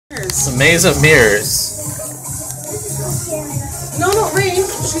mirrors. The maze of mirrors. No, Rain.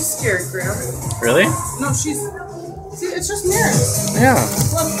 She's scared, Graham. Really? No, she's... See, it's just mirrors. Yeah.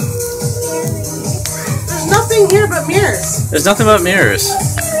 Look. There's nothing here but mirrors. There's nothing but mirrors.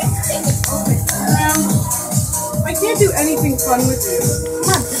 I can't do anything fun with you. Come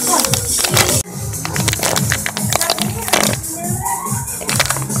on, it's fun.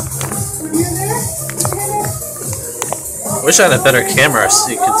 Wish I had a better camera so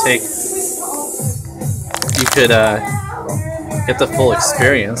you could get the full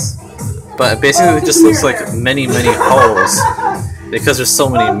experience. But it basically just looks like many holes because there's so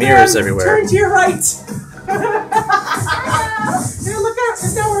many mirrors everywhere. Turn to your right. Here, look out!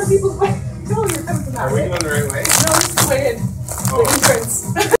 Is that where people go? No, you're coming from that way. Are we going the right way? No, this is the way in. The entrance.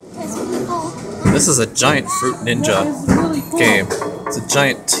 This is a giant Fruit Ninja game. It's a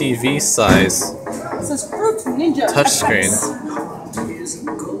giant TV size. It says Fruit Ninja touchscreen.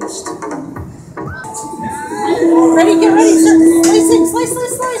 Ready? Get ready. Start slicing.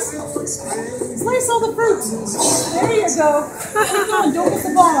 Slice. Slice all the fruits. There you go. Keep going. Don't get the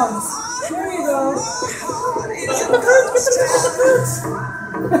bombs. There you go. Get the fruits. Get the fruits.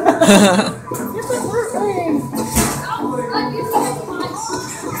 Get the fruit ring.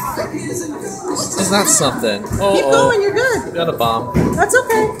 Isn't that something? Oh, keep going. You're good. You got a bomb. That's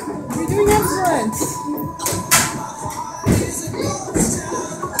okay. You're doing excellent.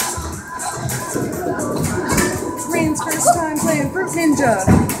 Rain's first time playing Fruit Ninja.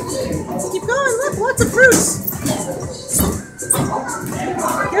 Keep going, look, lots of fruits.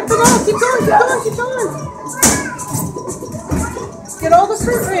 Get them all, keep going. Get all the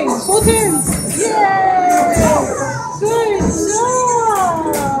fruit rings, both ends. Yay! Good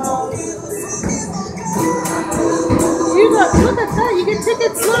job! Look at that, you get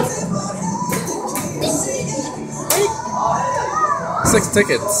tickets, look. Wait. 6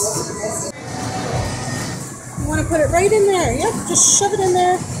 tickets. You want to put it right in there. Yep, just shove it in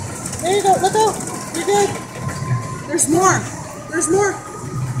there. There you go. Look out. You're good. There's more. There's more.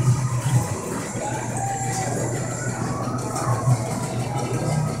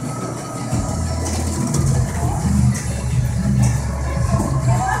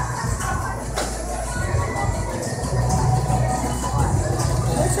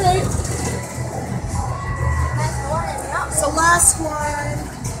 That's right. It's the last one.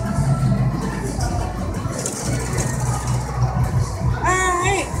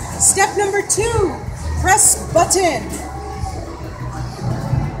 Step number 2, press button.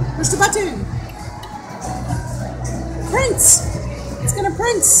 Push the button. Prints. It's gonna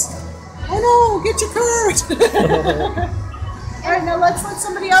print. Oh no, get your card. All right, now let's let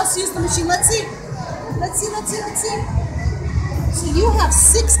somebody else use the machine. Let's see. So you have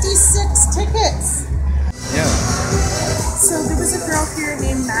 66 tickets. Yeah. So there was a girl here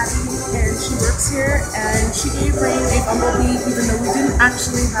named Maddie, and she works here, and she gave Rain a bumblebee, even though we didn't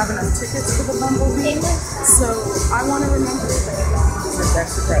actually have enough tickets for the bumblebee. So I want to remember that.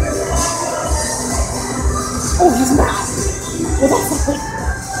 That's the credit. Oh, he's mad. Well, that's okay.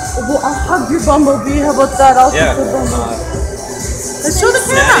 Well, I'll hug your bumblebee. How about that? I'll take the bumblebee. Let's show the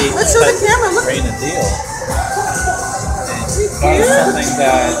camera. Let's show the camera. Look. Rain a deal. That is something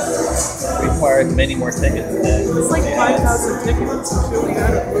that required many more tickets. It's like 5,000 tickets. Really good.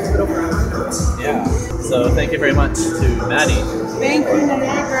 A little bit over 100. Yeah. So thank you very much to Maddie. Thank you,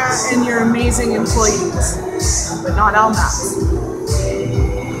 Niagara, and your amazing employees. But not Almax.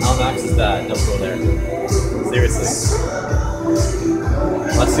 Almax is bad. Don't go there. Seriously.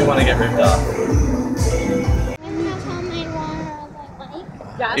 Unless you want to get ripped off.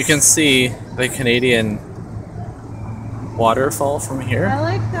 Yes. You can see the Canadian waterfall from here. I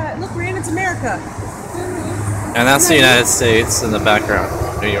like that. Look, Rain, it's America. And that's the United States in the background,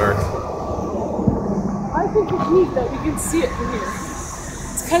 New York. I think it's neat that we can see it from here.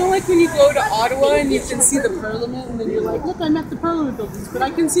 It's kind of like when you go to Ottawa and you can see the Parliament, and then you're like, look, I'm at the Parliament buildings, but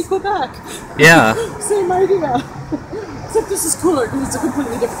I can see Quebec. Yeah. Same idea. Except this is cooler because it's a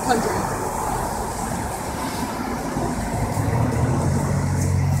completely different country.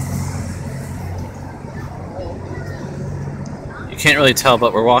 Can't really tell,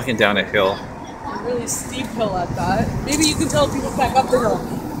 but we're walking down a hill. A really steep hill at that. Maybe you can tell if you look back up the hill.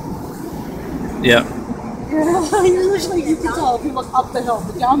 Yeah. Usually you can tell if you look up the hill,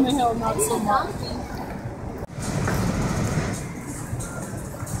 but down the hill, not so much.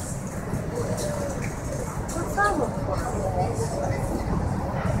 What's that look for?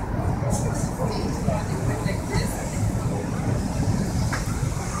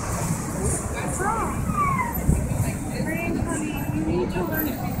 What's wrong? Rain, honey, you need to learn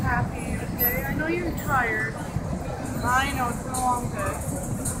to be happy, okay? I know you're tired. I know, it's been a long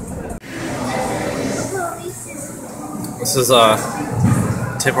day. This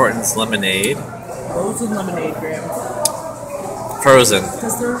is Tim Hortons lemonade. Frozen lemonade, Graham. Frozen.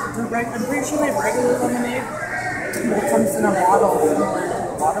 Because I'm pretty sure they have regular lemonade, but it comes in a bottle similar to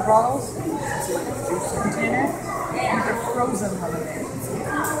the water bottles. It's like a juice container. And they're frozen lemonade.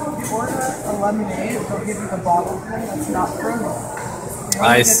 If you order a lemonade, they'll give you the bottled one that's not frozen. You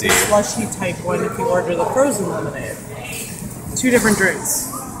I get see. the slushy type one if you order the frozen lemonade. 2 different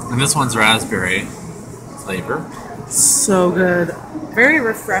drinks. And this one's raspberry flavor. So good. Very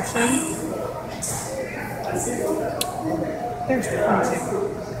refreshing. There's plenty.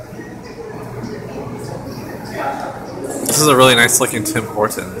 This is a really nice looking Tim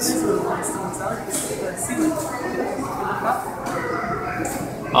Hortons.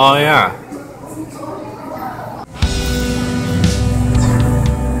 Oh yeah.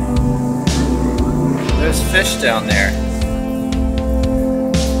 There's fish down there.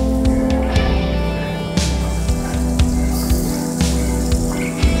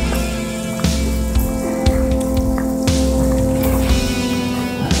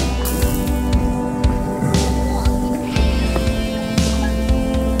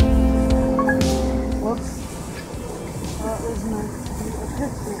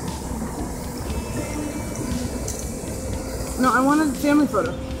 No, I want a family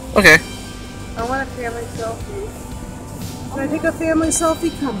photo. Okay. I want a family selfie. Can I take a family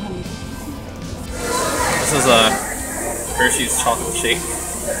selfie? Come, honey. This is a Hershey's chocolate shake.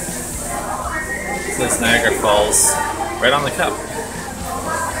 It says Niagara Falls right on the cup.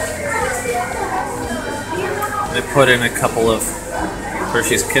 They put in a couple of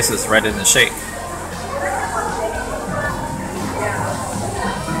Hershey's Kisses right in the shake.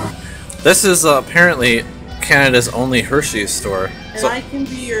 This is apparently Canada's only Hershey's store. And So I can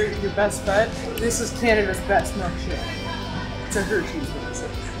be your best bet. This is Canada's best milkshake. It's a Hershey's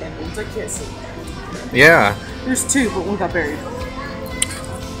milkshake. And it's a Kisses. yeah, There's 2, but one got buried.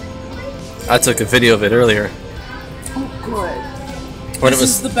 I took a video of it earlier. Oh, good. When This it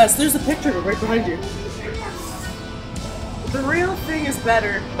was is the best. There's a picture of it right behind you. The real thing is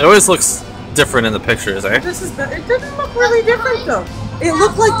better. It always looks different in the pictures, eh? This is better. It didn't look really different though. It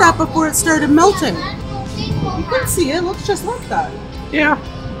looked like that before it started melting. You can see it looks just like that. Yeah.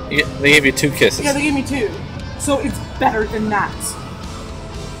 They gave you 2 kisses. Yeah, they gave me 2. So it's better than that.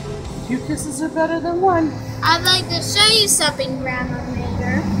 2 kisses are better than 1. I'd like to show you something, Grammie.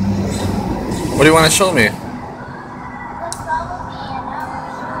 What do you want to show me?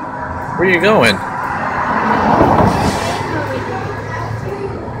 Where are you going?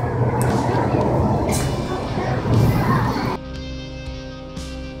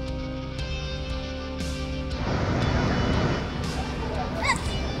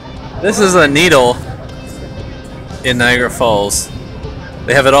 This is a needle in Niagara Falls.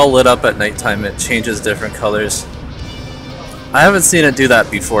 They have it all lit up at nighttime. It changes different colors. I haven't seen it do that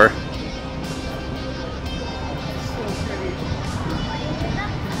before.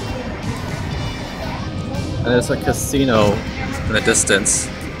 And there's a casino in the distance.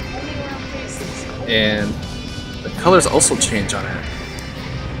 And the colors also change on it.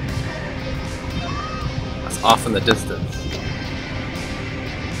 That's off in the distance.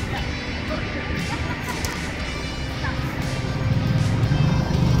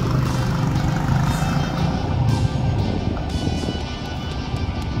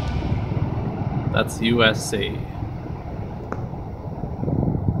 That's USA.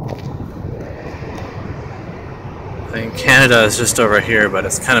 I think Canada is just over here, but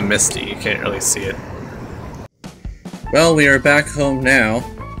it's kind of misty. You can't really see it. Well, we are back home now.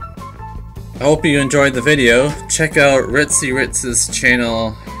 I hope you enjoyed the video. Check out Ritzy Ritz's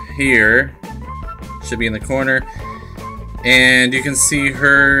channel here. Should be in the corner. And you can see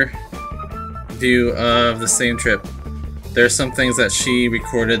her view of the same trip. There's some things that she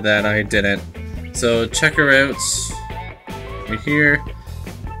recorded that I didn't. So check her out right here.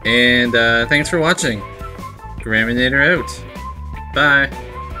 And thanks for watching. Grammie out. Bye.